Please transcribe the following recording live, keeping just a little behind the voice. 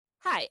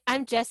Hi,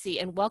 I'm Jesse,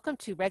 and welcome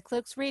to Red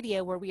Cloaks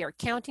Radio, where we are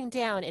counting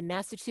down in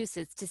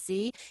Massachusetts to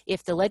see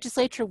if the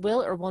legislature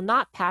will or will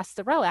not pass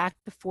the Roe Act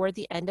before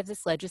the end of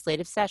this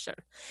legislative session.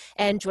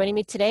 And joining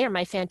me today are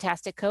my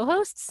fantastic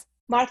co-hosts.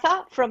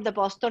 Martha from the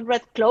Boston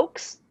Red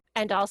Cloaks.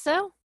 And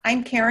also,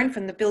 I'm Karen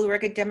from the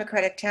Billerica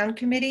Democratic Town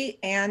Committee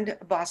and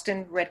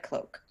Boston Red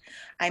Cloak.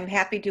 I'm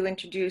happy to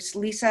introduce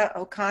Lisa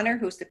O'Connor,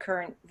 who's the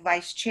current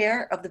vice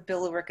chair of the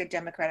Billerica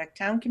Democratic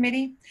Town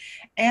Committee,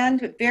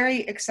 and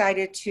very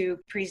excited to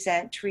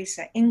present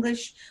Teresa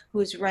English,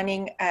 who's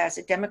running as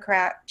a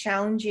Democrat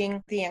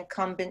challenging the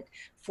incumbent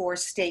for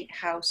State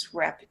House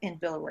Rep in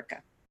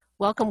Billerica.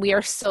 Welcome. We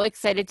are so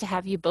excited to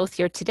have you both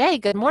here today.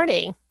 Good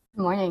morning.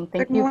 Good morning.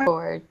 Thank you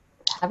for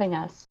having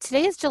us.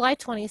 Today is July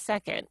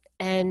 22nd.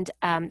 And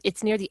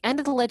it's near the end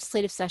of the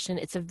legislative session.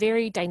 It's a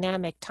very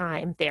dynamic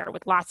time there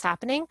with lots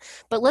happening.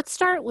 But let's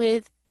start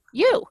with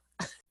you.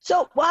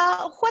 So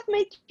what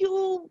made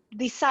you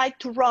decide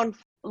to run?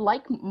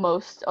 Like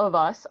most of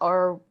us,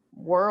 our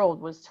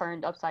world was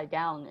turned upside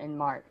down in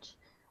March.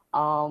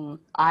 I'm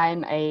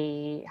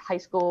a high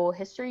school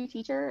history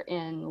teacher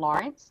in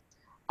Lawrence,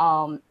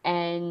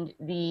 and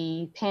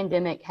the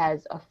pandemic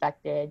has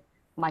affected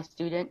my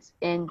students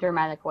in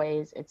dramatic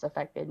ways. It's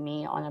affected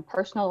me on a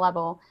personal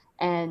level,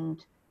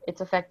 and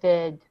it's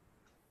affected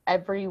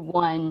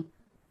everyone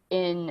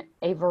in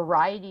a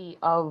variety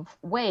of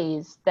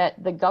ways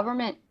that the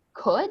government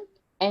could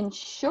and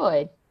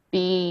should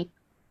be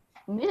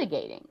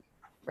mitigating,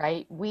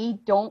 right? We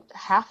don't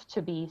have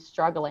to be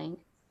struggling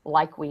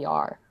like we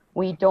are.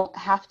 We don't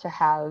have to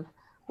have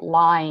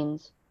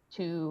lines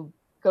to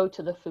go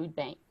to the food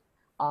bank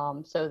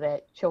so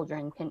that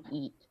children can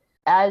eat.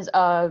 As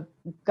a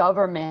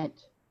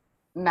government,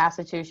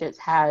 Massachusetts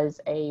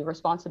has a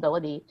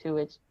responsibility to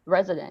its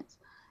residents,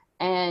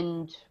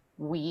 and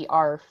we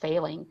are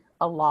failing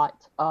a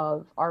lot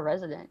of our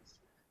residents,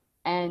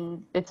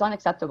 and it's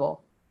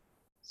unacceptable.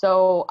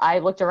 So I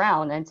looked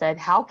around and said,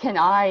 how can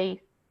I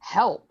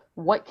help?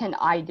 What can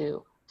I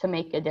do to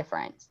make a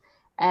difference?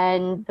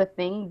 And the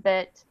thing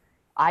that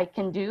I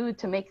can do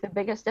to make the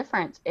biggest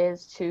difference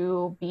is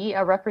to be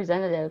a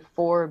representative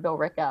for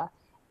Billerica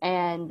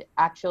and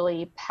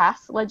actually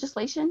pass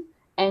legislation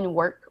and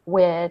work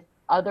with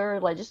other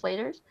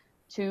legislators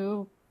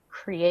to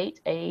create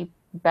a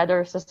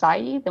better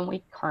society than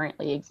we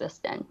currently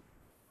exist in.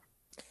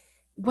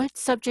 What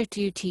subject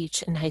do you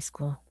teach in high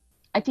school?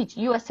 I teach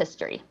U.S.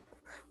 history.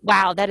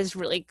 Wow, that is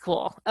really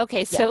cool.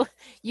 Okay, so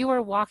you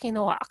are walking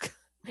the walk.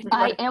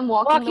 I am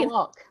walking the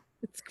walk.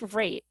 It's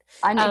great.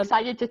 I'm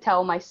excited to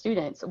tell my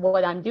students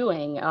what I'm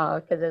doing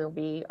because it'll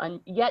be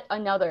yet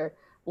another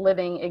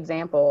living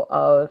example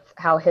of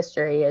how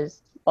history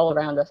is all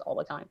around us all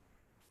the time.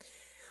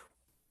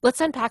 Let's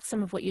unpack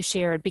some of what you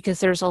shared because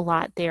there's a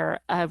lot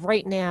there.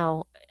 Right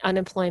now,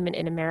 unemployment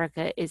in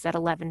America is at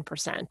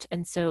 11%.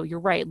 And so you're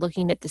right,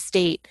 looking at the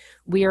state,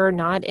 we are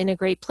not in a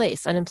great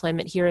place.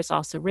 Unemployment here has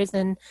also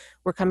risen.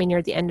 We're coming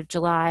near the end of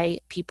July.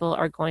 People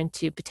are going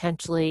to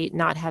potentially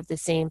not have the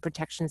same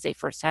protections they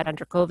first had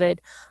under COVID,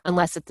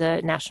 unless at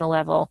the national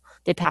level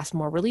they pass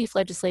more relief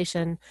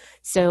legislation.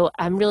 So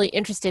I'm really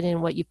interested in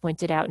what you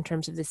pointed out in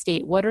terms of the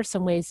state. What are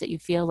some ways that you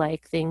feel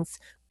like things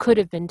could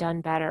have been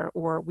done better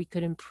or we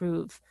could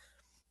improve?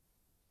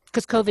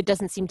 Because COVID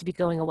doesn't seem to be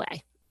going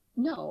away.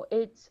 No,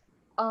 it's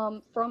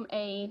from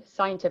a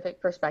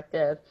scientific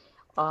perspective,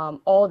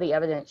 all the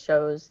evidence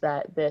shows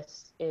that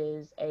this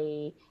is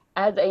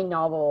as a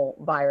novel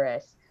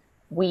virus,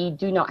 we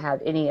do not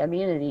have any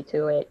immunity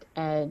to it,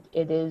 and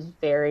it is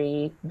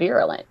very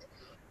virulent.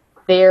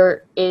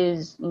 There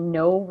is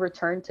no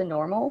return to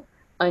normal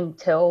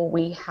until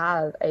we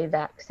have a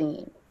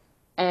vaccine.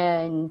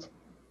 And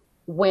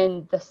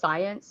when the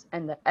science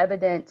and the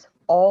evidence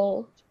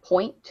all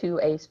point to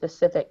a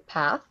specific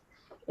path,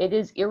 it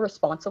is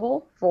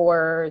irresponsible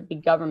for the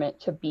government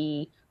to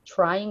be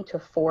trying to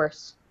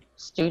force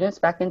students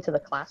back into the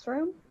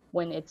classroom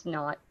when it's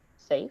not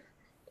safe.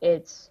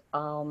 It's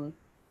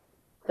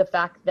the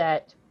fact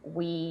that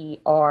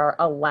we are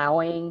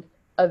allowing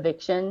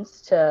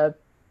evictions to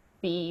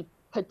be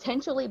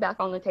potentially back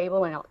on the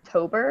table in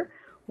October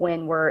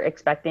when we're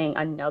expecting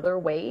another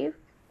wave,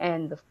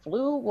 and the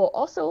flu will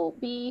also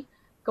be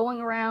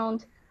going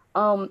around.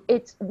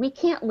 We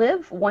can't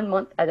live 1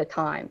 month at a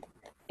time.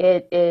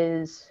 It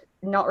is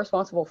not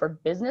responsible for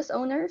business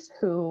owners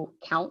who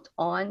count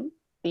on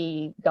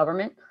the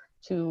government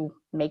to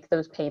make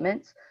those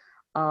payments.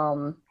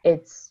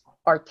 It's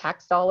our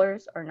tax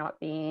dollars are not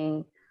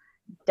being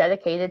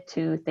dedicated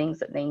to things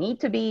that they need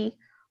to be.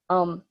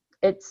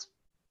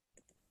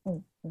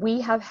 We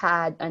have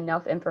had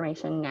enough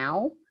information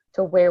now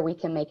to where we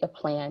can make a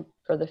plan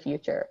for the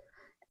future,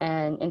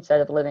 and instead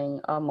of living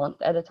a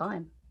month at a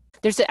time.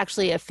 There's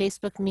actually a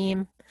Facebook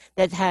meme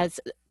that has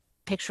a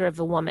picture of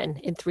a woman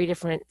in 3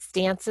 different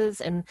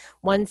stances, and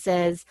one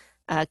says,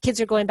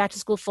 kids are going back to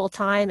school full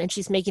time and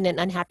she's making an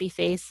unhappy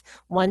face.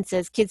 One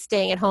says kids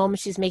staying at home,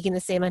 she's making the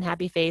same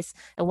unhappy face.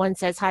 And one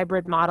says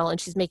hybrid model and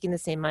she's making the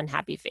same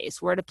unhappy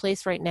face. We're at a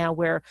place right now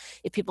where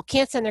if people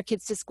can't send their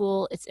kids to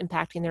school, it's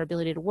impacting their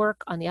ability to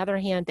work. On the other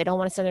hand, they don't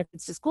want to send their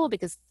kids to school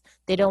because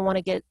they don't want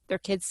to get their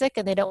kids sick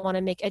and they don't want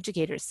to make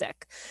educators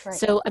sick. Right.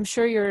 So I'm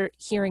sure you're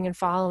hearing and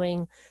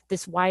following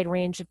this wide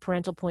range of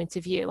parental points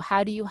of view.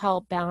 How do you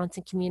help balance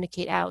and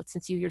communicate out,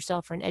 since you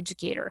yourself are an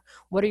educator?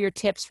 What are your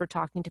tips for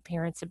talking to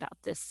parents about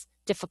this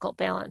difficult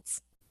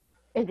balance?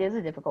 It is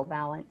a difficult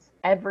balance.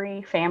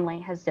 Every family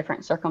has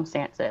different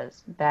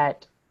circumstances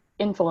that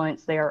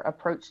influence their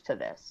approach to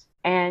this.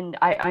 And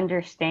I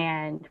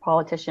understand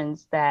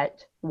politicians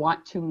that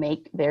want to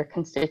make their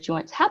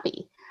constituents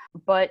happy,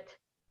 but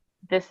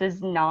this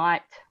is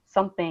not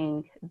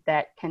something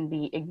that can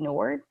be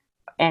ignored,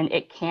 and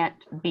it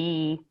can't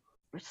be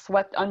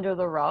swept under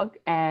the rug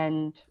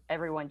and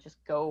everyone just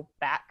go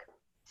back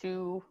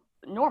to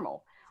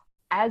normal.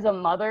 As a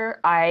mother,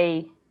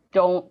 I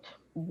don't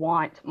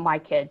want my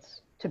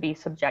kids to be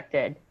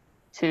subjected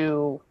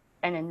to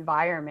an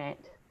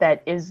environment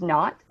that is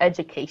not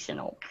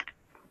educational,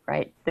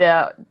 right?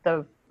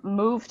 The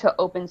move to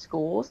open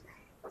schools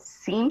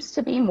seems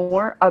to be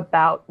more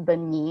about the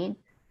need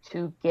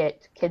to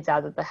get kids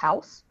out of the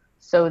house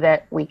so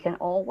that we can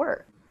all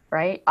work,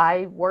 right?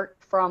 I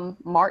worked from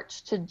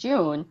March to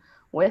June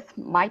with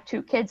my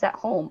 2 kids at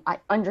home. I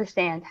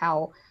understand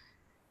how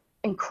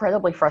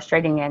incredibly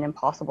frustrating and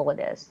impossible it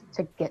is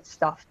to get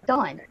stuff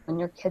done when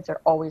your kids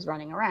are always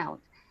running around.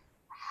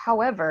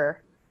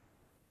 However,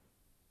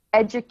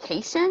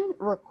 education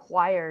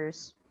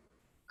requires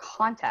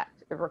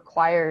contact, it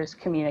requires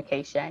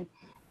communication,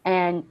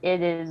 and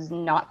it is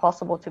not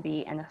possible to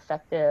be an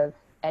effective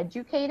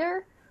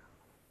educator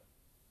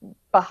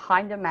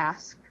behind a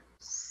mask,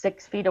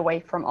 6 feet away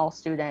from all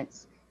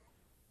students,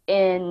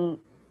 in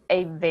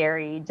a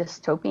very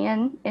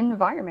dystopian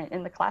environment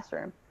in the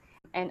classroom.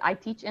 And I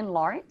teach in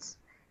Lawrence,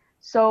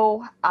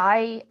 so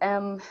I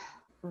am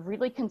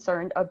really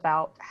concerned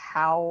about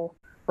how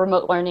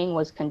remote learning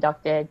was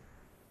conducted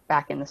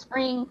back in the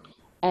spring,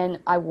 and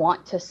I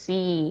want to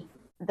see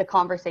the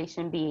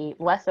conversation be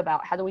less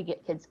about how do we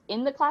get kids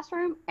in the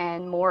classroom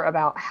and more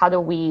about how do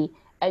we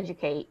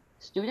educate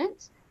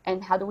students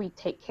and how do we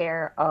take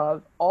care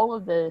of all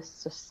of the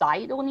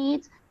societal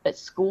needs that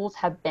schools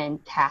have been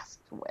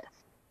tasked with.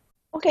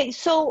 Okay,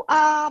 so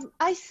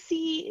I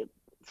see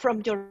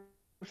from your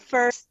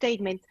first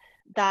statement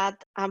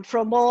that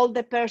from all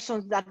the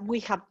persons that we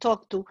have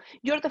talked to,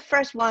 you're the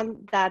first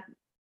one that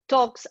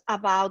talks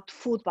about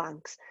food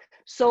banks.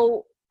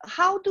 So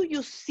how do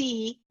you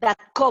see that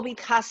COVID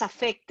has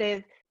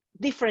affected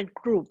different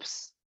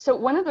groups? So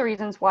one of the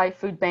reasons why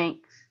food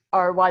banks,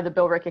 or why the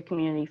Billerica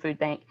Community Food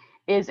Bank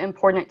is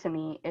important to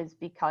me, is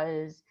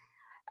because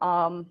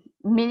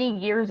many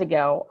years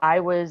ago, I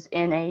was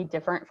in a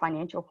different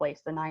financial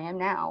place than I am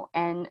now,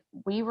 and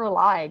we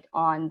relied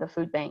on the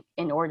food bank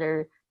in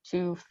order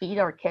to feed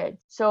our kids.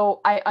 So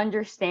I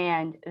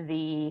understand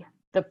the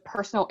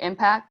personal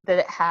impact that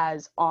it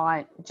has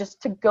on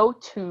just to go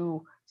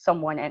to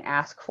someone and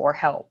ask for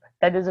help.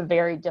 That is a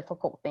very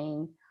difficult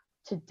thing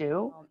to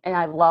do, and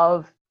I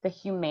love the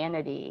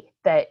humanity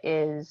that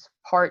is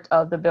part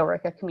of the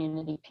Billerica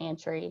Community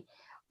Pantry.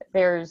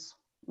 There's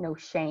no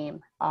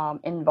shame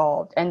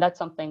involved, and that's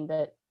something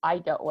that I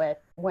dealt with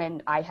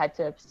when I had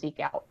to seek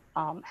out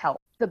help.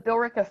 The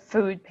Billerica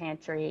Food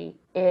Pantry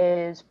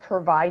is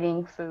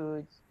providing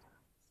foods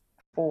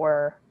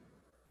for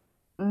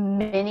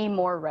many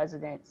more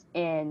residents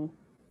in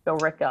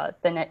Billerica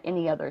than at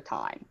any other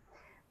time.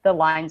 The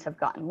lines have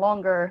gotten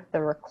longer,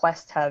 the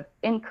requests have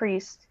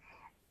increased.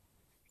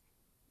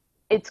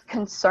 It's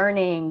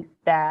concerning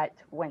that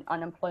when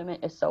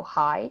unemployment is so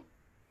high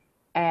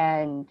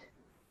and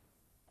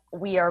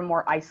we are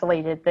more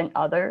isolated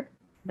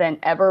than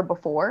ever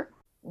before,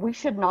 we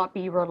should not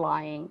be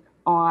relying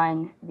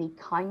on the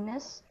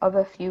kindness of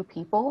a few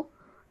people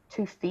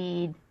to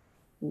feed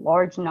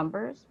large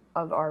numbers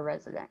of our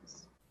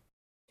residents.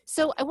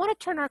 So I want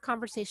to turn our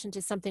conversation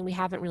to something we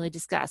haven't really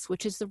discussed,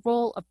 which is the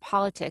role of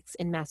politics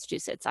in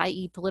Massachusetts,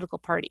 i.e. political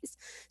parties.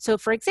 So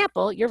for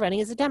example, you're running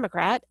as a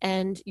Democrat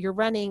and you're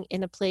running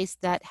in a place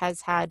that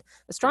has had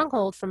a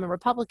stronghold from a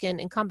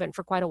Republican incumbent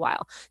for quite a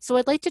while. So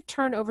I'd like to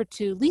turn over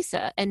to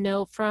Lisa and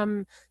know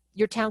from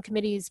your town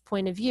committee's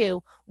point of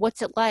view,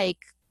 what's it like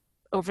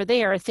over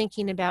there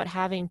thinking about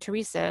having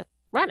Teresa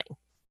running?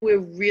 We're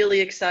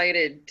really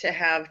excited to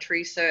have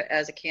Teresa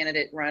as a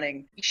candidate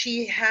running.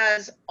 She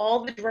has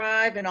all the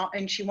drive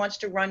and she wants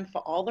to run for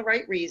all the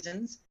right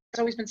reasons. It's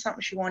always been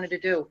something she wanted to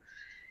do.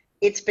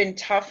 It's been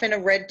tough in a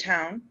red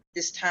town.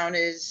 This town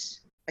is,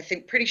 I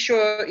think, pretty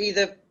sure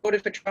either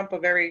voted for Trump or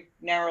very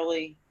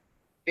narrowly,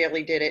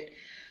 barely did it.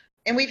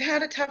 And we've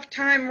had a tough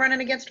time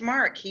running against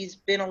Mark. He's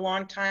been a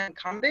long time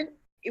incumbent.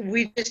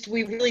 We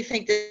really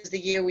think this is the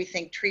year. We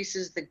think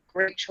Teresa's the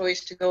great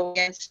choice to go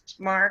against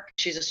Mark.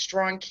 She's a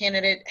strong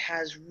candidate,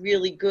 has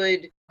really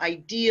good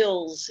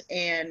ideals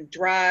and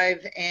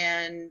drive,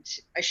 and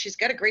she's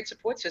got a great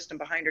support system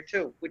behind her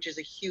too, which is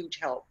a huge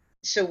help.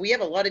 So we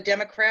have a lot of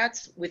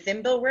Democrats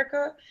within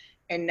Billerica,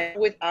 and now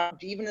with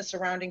even the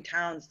surrounding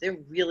towns, they're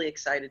really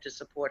excited to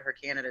support her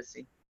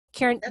candidacy.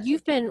 Karen,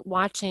 you've been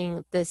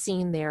watching the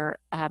scene there,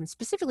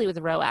 specifically with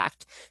the Roe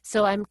Act.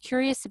 So I'm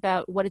curious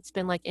about what it's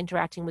been like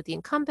interacting with the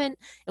incumbent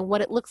and what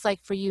it looks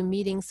like for you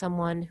meeting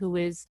someone who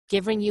is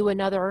giving you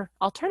another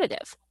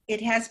alternative.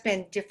 It has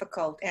been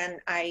difficult, and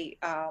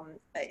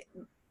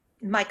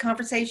my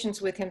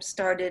conversations with him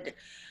started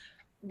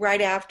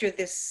right after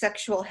this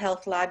sexual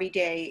health lobby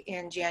day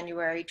in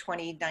January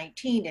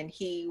 2019, and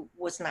he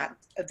was not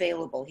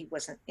available. He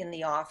wasn't in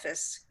the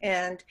office.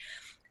 And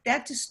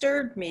that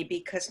disturbed me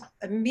because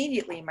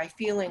immediately my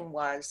feeling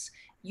was,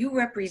 you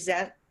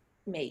represent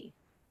me.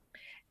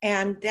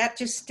 And that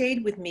just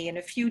stayed with me. And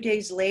a few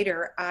days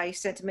later, I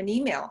sent him an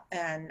email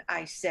and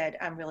I said,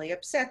 I'm really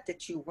upset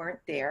that you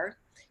weren't there.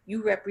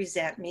 You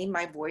represent me.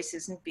 My voice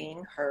isn't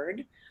being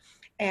heard.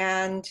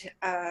 And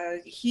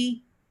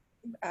he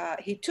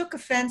took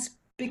offense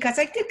because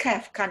I did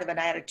have kind of an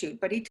attitude,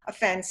 but he took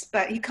offense,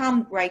 but he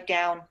calmed right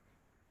down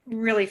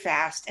really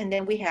fast. And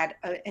then we had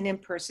an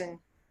in-person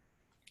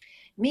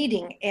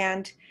meeting.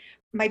 And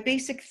my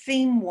basic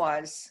theme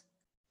was,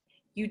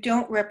 you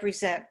don't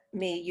represent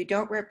me. You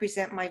don't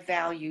represent my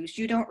values.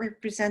 You don't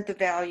represent the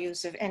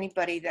values of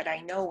anybody that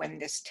I know in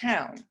this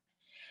town.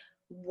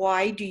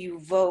 Why do you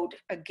vote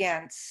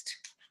against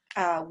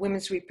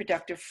women's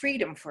reproductive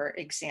freedom, for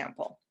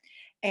example?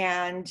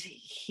 And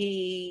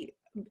he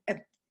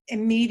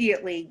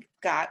immediately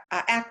got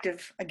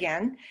active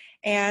again.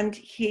 And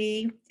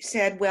he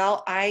said,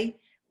 well, I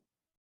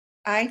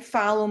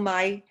follow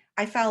my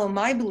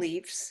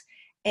beliefs,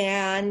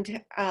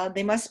 and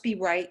they must be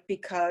right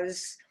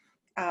because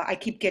I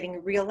keep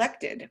getting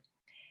reelected.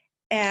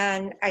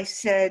 And I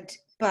said,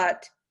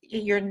 but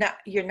you're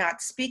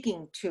not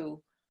speaking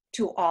to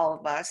all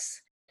of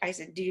us. I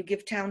said, do you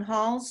give town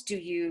halls? Do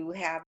you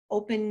have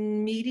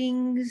open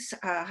meetings?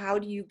 How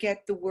do you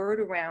get the word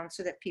around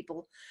so that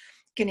people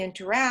can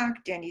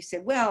interact? And he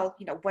said, well,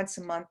 once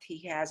a month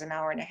he has an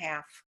hour and a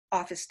half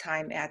office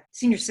time at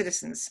senior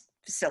citizens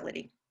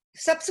facility.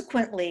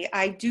 Subsequently,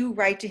 I do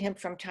write to him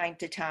from time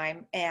to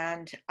time,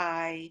 and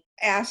I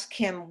ask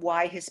him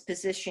why his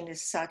position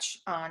is such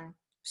on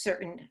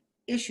certain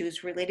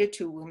issues related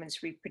to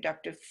women's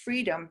reproductive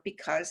freedom,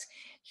 because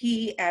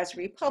he, as a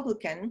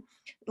Republican,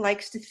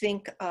 likes to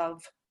think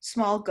of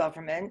small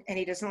government, and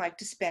he doesn't like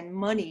to spend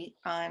money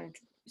on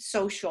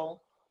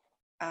social,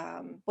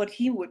 what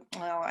he would,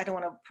 well, I don't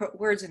want to put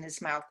words in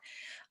his mouth.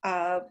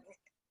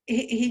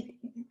 He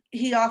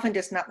often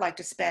does not like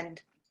to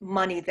spend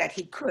money that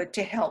he could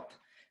to help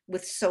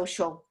with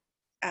social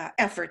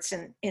efforts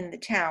in the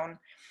town.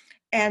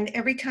 And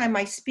every time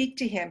I speak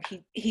to him,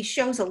 he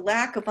shows a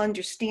lack of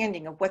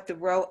understanding of what the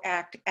Roe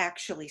Act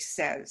actually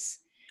says.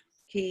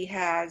 He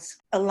has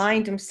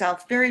aligned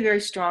himself very,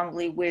 very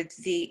strongly with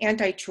the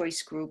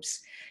anti-choice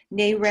groups.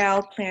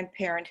 NARAL, Planned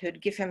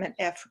Parenthood give him an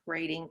F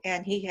rating,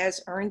 and he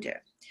has earned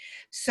it.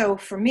 So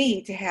for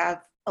me to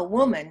have a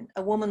woman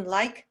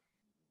like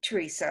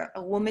Teresa,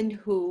 a woman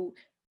who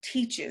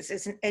teaches,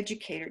 is an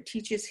educator,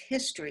 teaches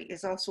history,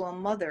 is also a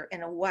mother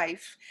and a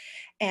wife,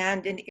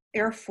 and an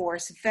Air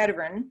Force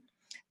veteran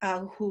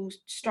who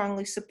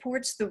strongly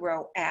supports the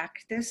Roe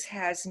Act. This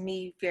has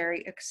me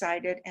very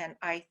excited, and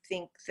I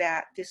think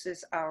that this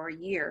is our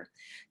year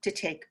to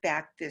take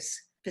back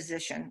this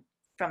position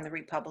from the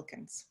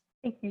Republicans.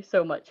 Thank you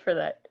so much for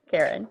that,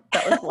 Karen.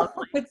 That was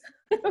lovely.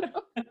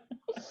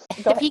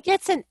 If he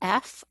gets an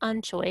F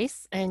on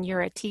choice and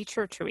you're a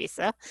teacher,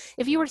 Teresa,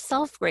 if you were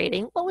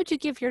self-grading, what would you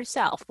give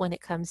yourself when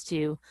it comes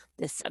to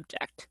this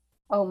subject?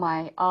 Oh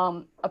my,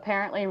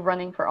 apparently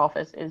running for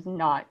office is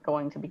not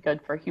going to be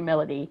good for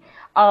humility.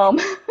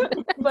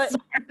 But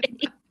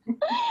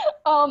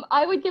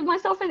I would give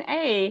myself an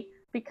A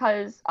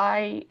because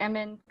I am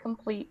in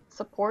complete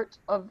support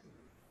of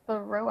the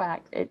Roe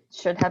Act. It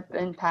should have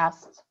been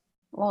passed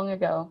long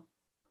ago.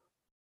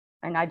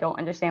 And I don't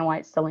understand why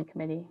it's still in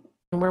committee.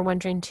 And we're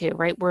wondering too,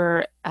 right?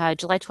 We're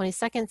July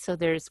 22nd, so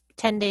there's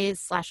 10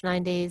 days /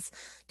 9 days,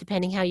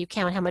 depending how you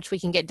count how much we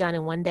can get done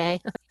in one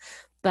day.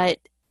 But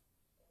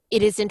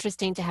it is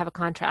interesting to have a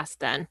contrast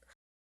then.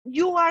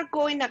 You are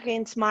going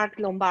against Mark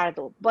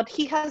Lombardo, but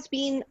he has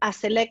been a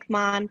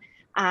selectman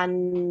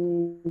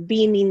and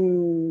been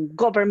in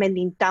government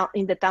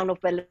in the town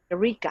of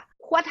Billerica.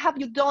 What have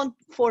you done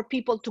for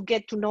people to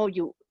get to know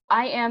you?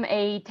 I am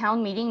a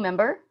town meeting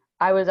member.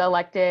 I was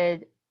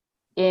elected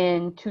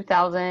in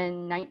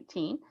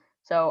 2019.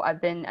 So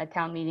I've been a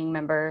town meeting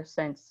member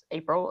since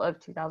April of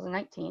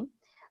 2019.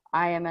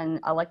 I am an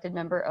elected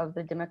member of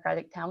the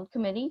Democratic Town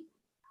Committee.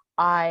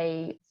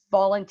 I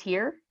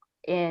volunteer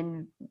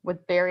with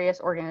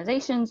various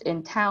organizations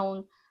in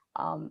town,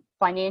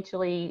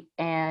 financially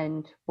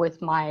and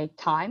with my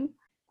time.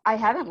 I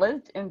haven't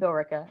lived in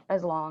Billerica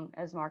as long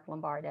as Mark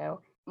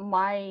Lombardo.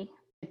 My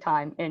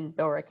time in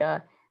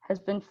Billerica has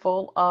been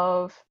full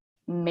of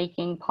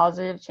making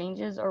positive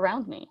changes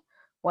around me,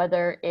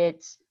 whether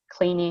it's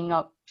cleaning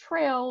up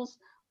trails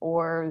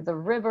or the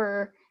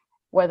river,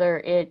 whether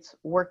it's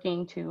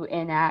working to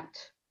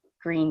enact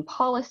green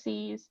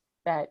policies.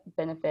 that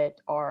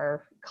benefit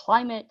our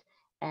climate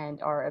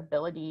and our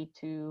ability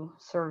to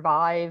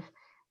survive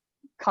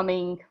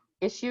coming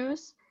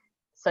issues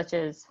such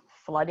as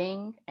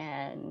flooding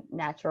and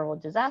natural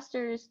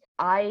disasters.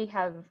 I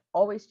have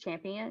always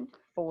championed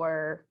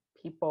for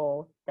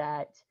people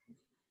that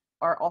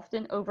are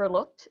often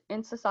overlooked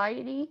in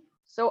society.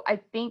 So I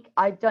think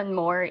I've done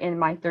more in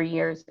my 3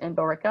 years in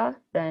Billerica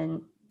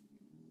than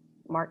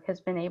Mark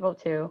has been able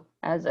to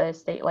as a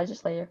state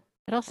legislator.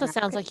 It also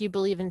sounds like you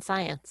believe in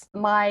science.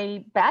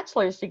 My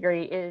bachelor's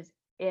degree is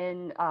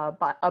in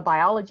a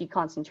biology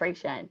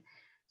concentration.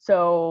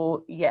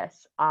 So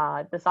yes,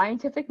 the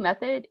scientific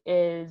method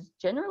is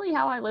generally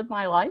how I live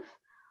my life,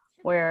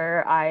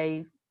 where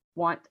I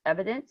want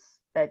evidence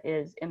that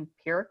is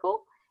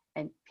empirical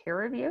and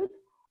peer-reviewed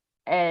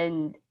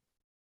and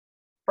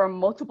from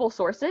multiple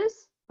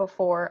sources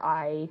before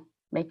I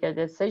make a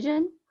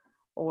decision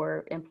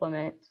or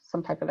implement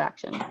some type of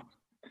action.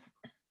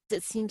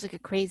 It seems like a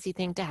crazy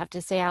thing to have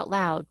to say out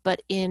loud,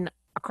 but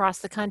across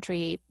the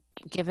country,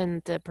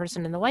 given the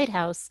person in the White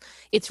House,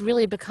 it's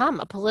really become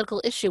a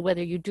political issue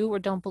whether you do or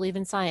don't believe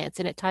in science.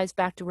 And it ties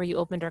back to where you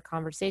opened our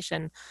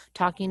conversation,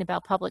 talking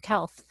about public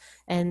health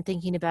and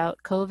thinking about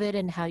COVID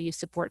and how you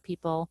support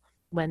people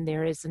when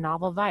there is a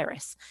novel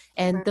virus.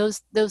 And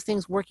those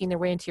things working their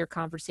way into your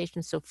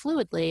conversation so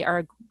fluidly are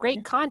a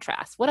great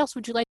contrast. What else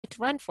would you like to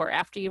run for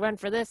after you run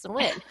for this and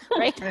win,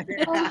 right?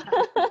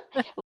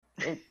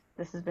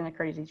 This has been a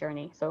crazy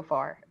journey so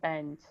far.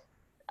 And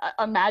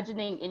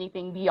imagining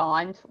anything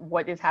beyond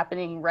what is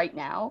happening right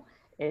now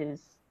is,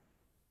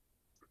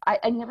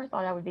 I never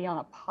thought I would be on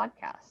a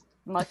podcast,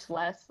 much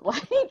less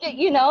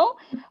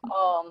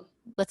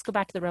Let's go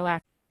back to the Row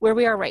Act. Where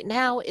we are right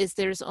now is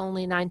there's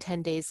only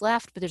 9-10 days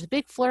left, but there's a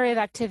big flurry of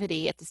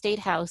activity at the State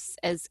House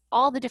as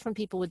all the different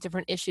people with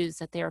different issues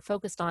that they are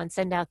focused on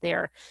send out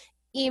their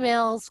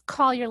emails,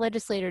 call your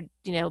legislator,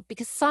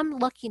 because some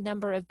lucky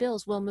number of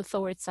bills will move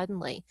forward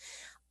suddenly.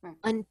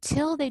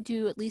 Until they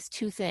do at least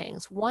two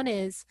things. One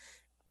is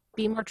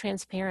be more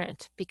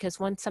transparent, because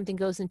once something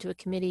goes into a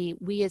committee,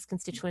 we as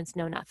constituents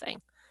know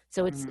nothing.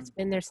 So it's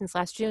been there since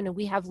last June and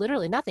we have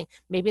literally nothing.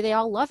 Maybe they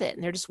all love it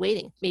and they're just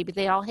waiting. Maybe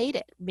they all hate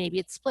it. Maybe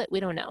it's split. We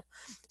don't know.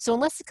 So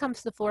unless it comes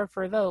to the floor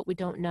for a vote, we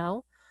don't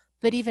know.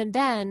 But even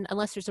then,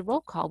 unless there's a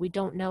roll call, we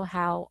don't know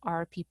how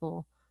our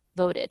people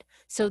voted.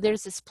 So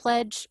there's this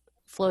pledge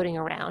floating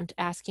around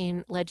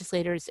asking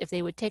legislators if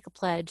they would take a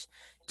pledge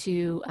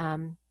to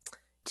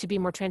be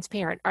more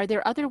transparent. Are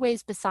there other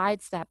ways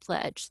besides that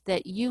pledge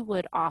that you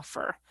would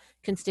offer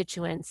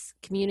constituents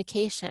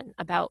communication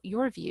about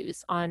your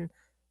views on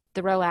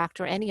the Roe Act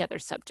or any other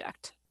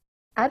subject?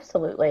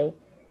 Absolutely.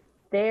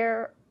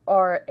 There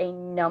are a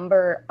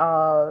number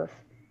of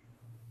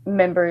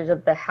members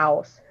of the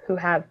House who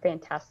have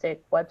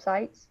fantastic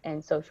websites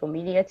and social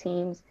media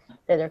teams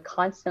that are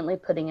constantly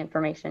putting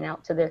information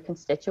out to their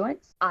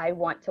constituents. I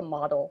want to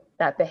model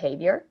that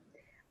behavior.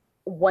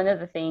 One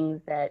of the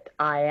things that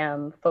I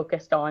am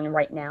focused on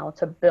right now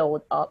to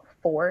build up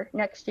for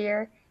next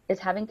year is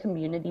having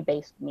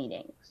community-based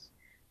meetings.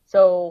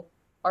 So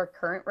our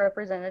current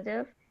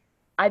representative,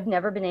 I've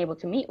never been able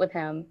to meet with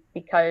him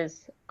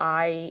because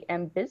I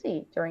am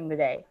busy during the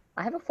day.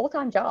 I have a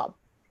full-time job.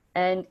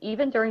 And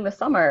even during the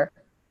summer,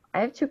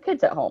 I have 2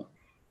 kids at home.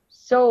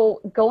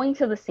 So going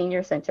to the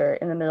senior center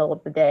in the middle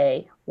of the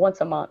day once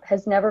a month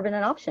has never been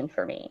an option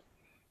for me.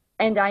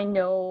 And I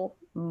know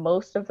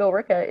most of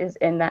Billerica is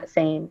in that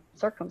same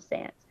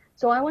circumstance.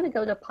 So I want to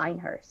go to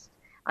Pinehurst.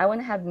 I want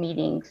to have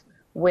meetings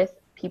with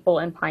people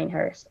in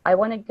Pinehurst. I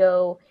want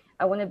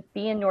to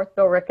be in North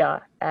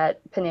Billerica at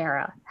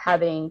Panera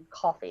having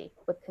coffee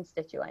with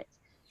constituents.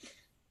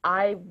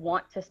 I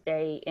want to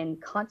stay in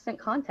constant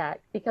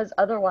contact, because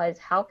otherwise,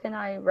 how can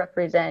I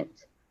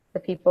represent the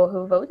people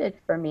who voted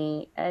for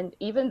me? And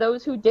even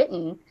those who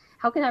didn't,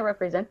 how can I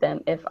represent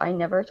them if I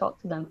never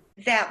talk to them?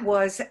 That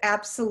was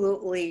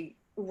absolutely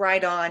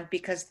right on,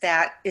 because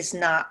that is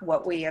not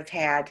what we have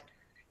had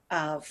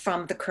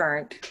from the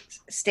current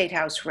State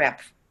House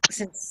rep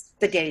since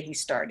the day he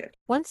started.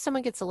 Once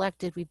someone gets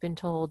elected, we've been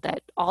told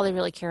that all they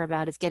really care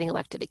about is getting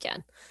elected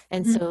again.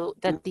 And so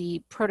that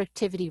the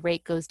productivity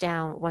rate goes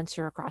down once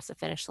you're across the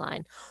finish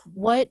line.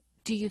 What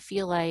do you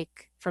feel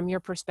like, from your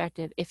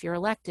perspective, if you're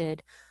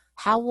elected,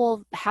 how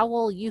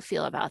will you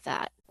feel about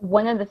that?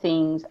 One of the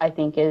things I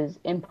think is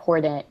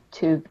important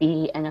to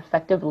be an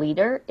effective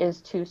leader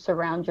is to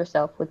surround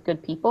yourself with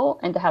good people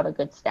and to have a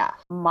good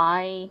staff.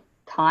 My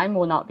time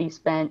will not be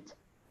spent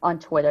on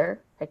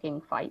Twitter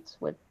picking fights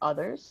with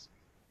others.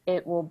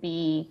 It will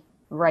be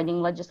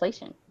writing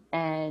legislation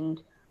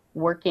and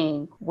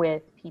working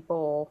with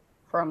people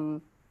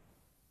from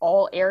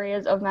all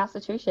areas of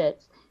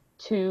Massachusetts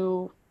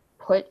to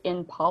put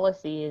in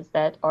policies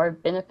that are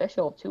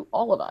beneficial to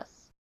all of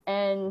us.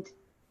 And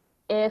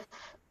if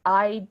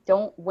I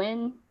don't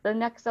win the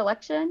next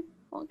election,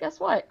 well, guess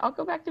what? I'll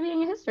go back to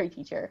being a history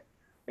teacher.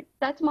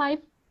 That's my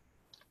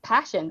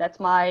passion. That's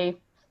my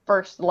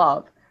first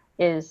love,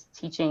 is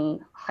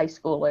teaching high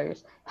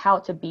schoolers how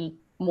to be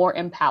more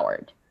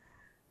empowered.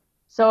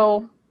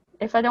 So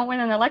if I don't win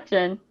an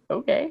election,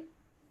 okay,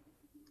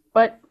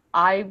 but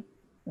I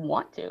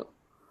want to.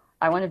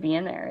 I want to be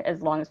in there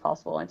as long as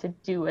possible and to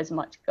do as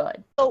much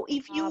good. So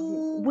if you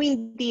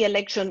win the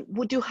election,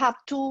 would you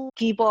have to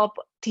give up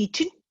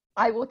teaching?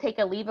 I will take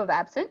a leave of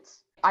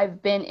absence.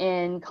 I've been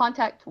in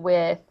contact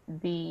with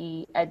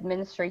the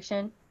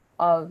administration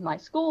of my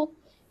school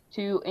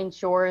to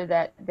ensure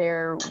that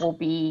there will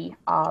be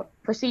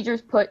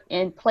procedures put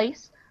in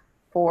place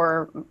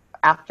for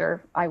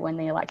after I win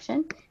the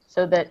election,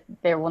 so that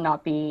there will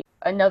not be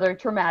another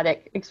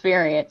traumatic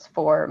experience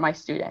for my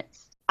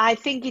students. I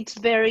think it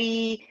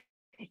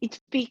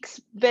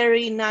speaks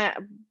very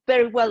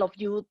well of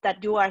you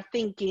that you are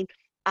thinking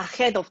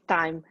ahead of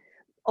time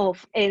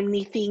of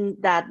anything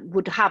that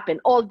would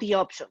happen, all the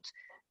options.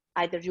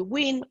 Either you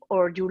win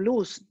or you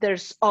lose,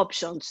 there's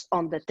options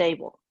on the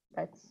table.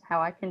 That's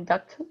how I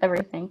conduct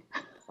everything.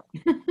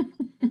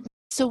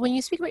 So when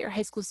you speak about your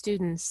high school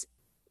students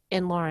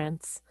in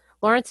Lawrence,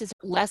 Lawrence is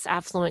a less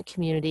affluent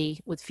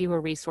community with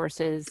fewer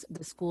resources.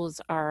 The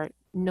schools are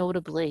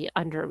notably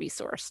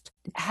under-resourced.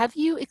 Have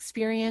you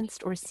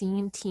experienced or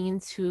seen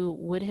teens who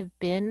would have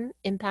been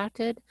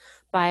impacted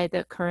by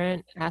the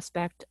current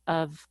aspect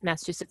of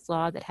Massachusetts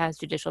law that has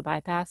judicial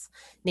bypass,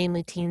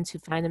 namely teens who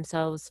find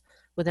themselves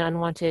with an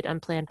unwanted,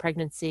 unplanned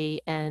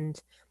pregnancy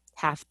and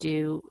have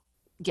to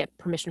get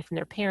permission from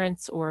their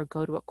parents or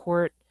go to a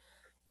court?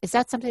 Is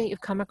that something that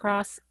you've come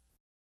across?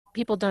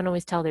 People don't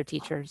always tell their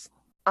teachers.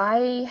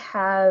 I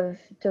have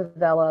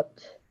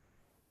developed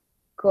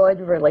good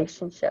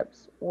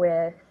relationships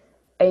with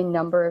a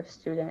number of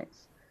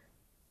students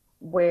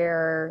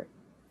where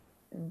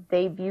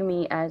they view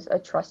me as a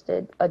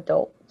trusted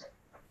adult.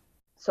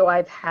 So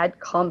I've had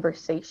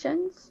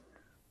conversations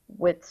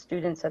with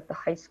students at the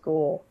high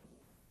school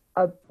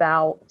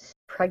about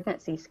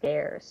pregnancy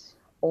scares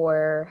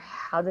or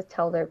how to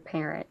tell their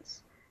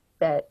parents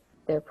that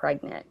they're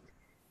pregnant.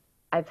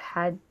 I've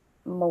had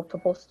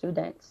multiple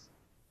students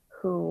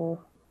who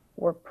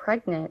were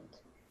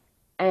pregnant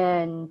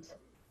and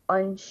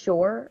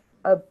unsure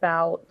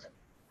about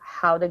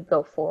how to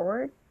go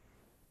forward.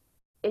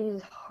 It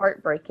is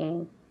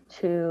heartbreaking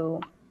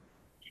to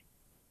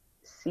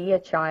see a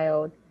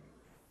child,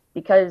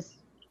 because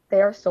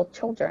they are still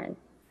children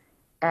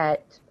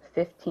at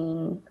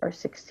 15 or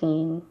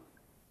 16,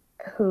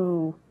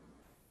 who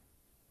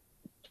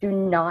do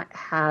not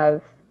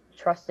have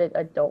trusted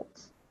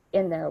adults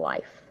in their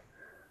life.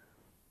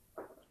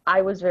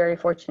 I was very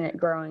fortunate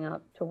growing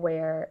up to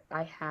where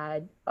I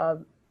had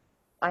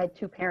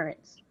two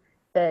parents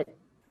that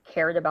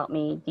cared about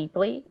me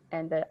deeply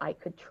and that I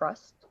could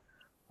trust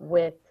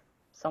with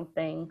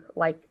something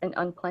like an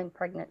unplanned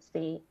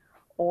pregnancy,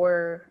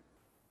 or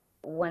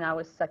when I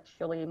was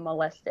sexually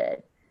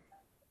molested.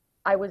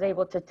 I was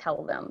able to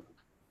tell them.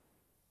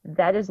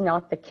 That is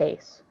not the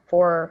case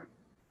for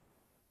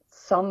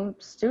some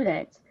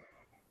students.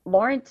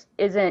 Lawrence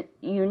isn't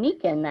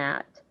unique in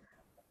that,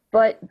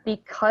 but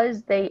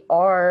because they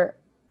are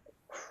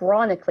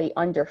chronically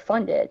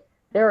underfunded,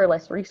 there are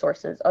less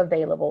resources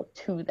available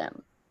to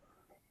them.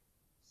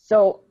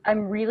 So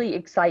I'm really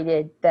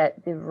excited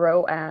that the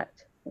Roe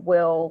Act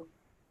will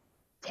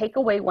take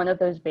away one of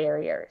those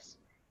barriers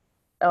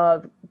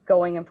of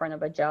going in front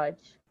of a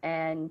judge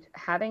and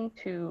having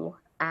to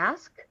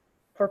ask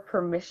for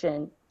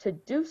permission to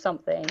do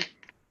something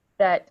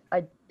that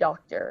a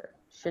doctor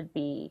should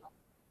be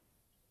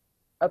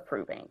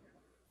approving,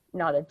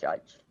 not a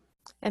judge.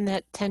 And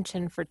that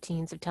tension for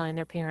teens of telling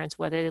their parents,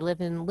 whether they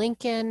live in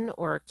Lincoln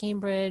or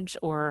Cambridge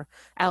or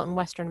out in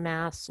Western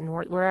Mass,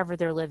 wherever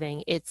they're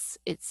living, it's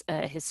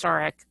a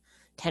historic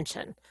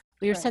tension.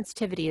 Your Right.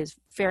 sensitivity is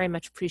very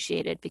much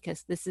appreciated,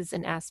 because this is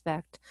an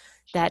aspect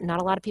that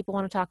not a lot of people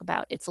want to talk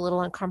about. It's a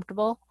little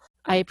uncomfortable.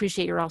 I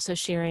appreciate you're also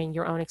sharing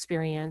your own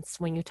experience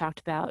when you talked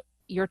about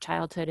your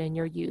childhood and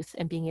your youth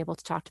and being able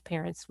to talk to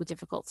parents with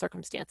difficult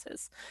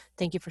circumstances.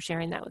 Thank you for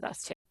sharing that with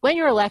us too. When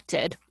you're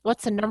elected,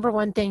 what's the number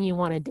one thing you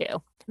want to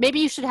do? Maybe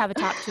you should have a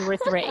top 2 or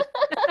 3.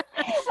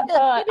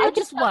 Maybe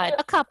just one,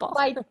 a couple.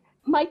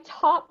 My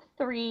top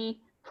 3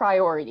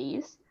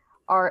 priorities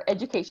are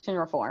education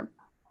reform,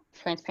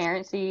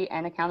 transparency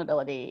and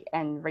accountability,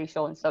 and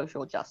racial and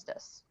social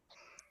justice.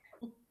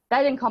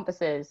 That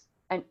encompasses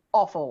an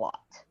awful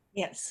lot.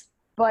 Yes.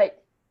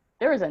 But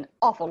there is an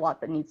awful lot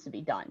that needs to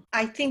be done.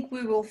 I think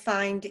we will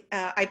find,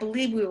 I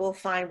believe we will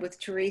find with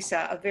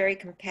Teresa a very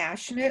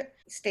compassionate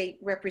state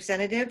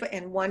representative,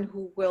 and one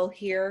who will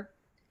hear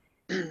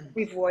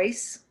every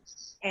voice,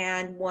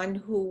 and one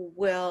who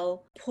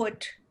will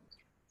put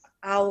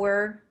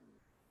our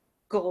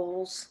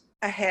goals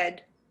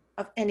ahead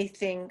of any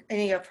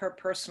of her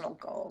personal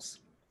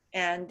goals,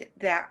 and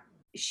that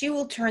she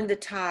will turn the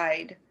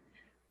tide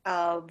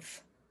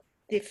of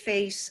the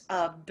face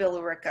of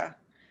Billerica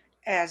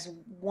as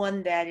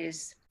one that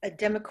is a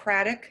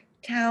democratic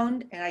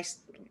town, and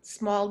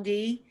small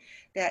d,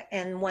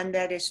 and one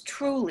that is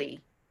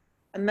truly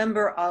a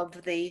member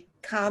of the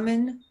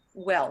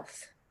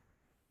Commonwealth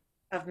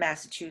of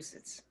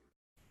Massachusetts.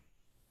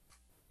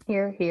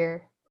 Hear,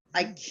 hear.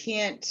 I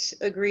can't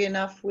agree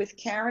enough with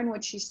Karen,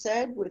 what she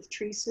said. With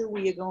Teresa,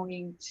 we are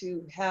going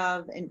to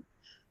have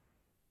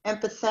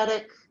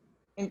empathetic,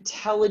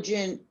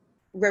 intelligent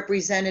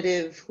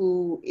representative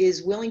who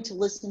is willing to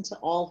listen to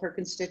all her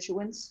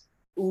constituents.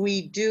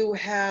 We do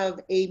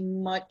have a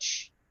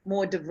much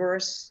more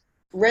diverse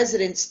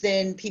residents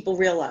than people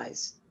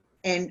realize.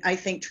 And I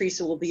think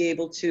Teresa will be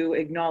able to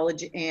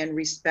acknowledge and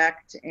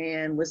respect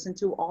and listen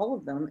to all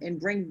of them and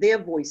bring their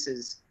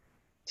voices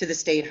to the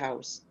State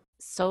House.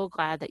 So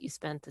glad that you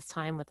spent this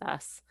time with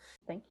us.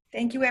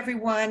 Thank you,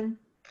 everyone.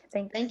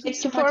 Thanks. Thank you Thank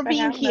so you much for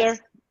being having here.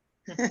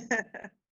 us.